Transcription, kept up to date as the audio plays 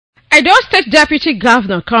Edo State Deputy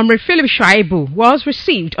Governor Comrade Philip Shaibu was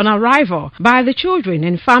received on arrival by the children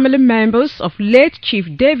and family members of late Chief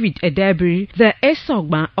David Edebiri, the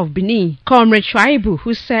Esogban of Benin. Comrade Shaibu,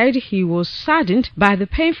 who said he was saddened by the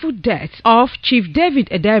painful death of Chief David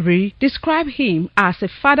Edebiri, described him as a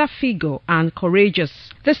father figure and courageous.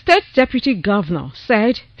 The State Deputy Governor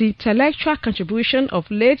said the intellectual contribution of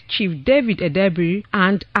late Chief David Edebiri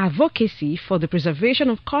and advocacy for the preservation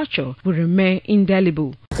of culture will remain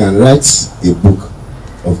indelible. I can write a book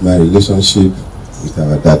of my relationship with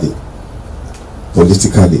our daddy,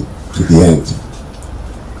 politically, to the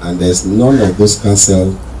end. And there's none of those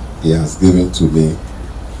counsel he has given to me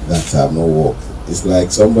that have not worked. It's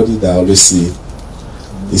like somebody that always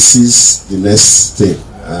he sees the next thing.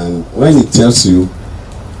 And when he tells you,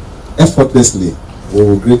 effortlessly, we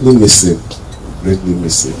will greatly miss him. Greatly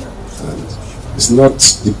miss him. And it's not,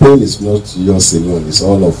 the pain is not yours alone, it's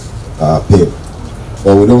all of our pain.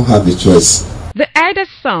 But we don't have a choice. The eldest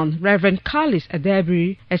son, Reverend Philip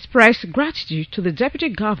Edebiri, expressed gratitude to the Deputy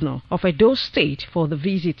Governor of Edo State for the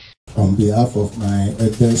visit. On behalf of my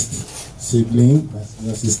eldest sibling, my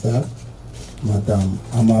senior sister, Madam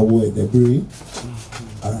Amawo Edebiri,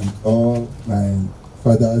 and all my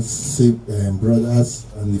father's brothers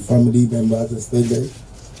and the family members extended,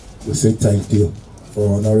 we say thank you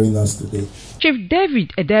for honoring us today. Chief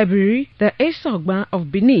David Edebiri, the Esogban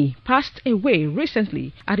of Benin, passed away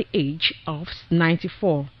recently at the age of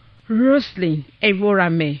 94. Roseline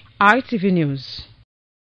Ebhoramen, ITV News.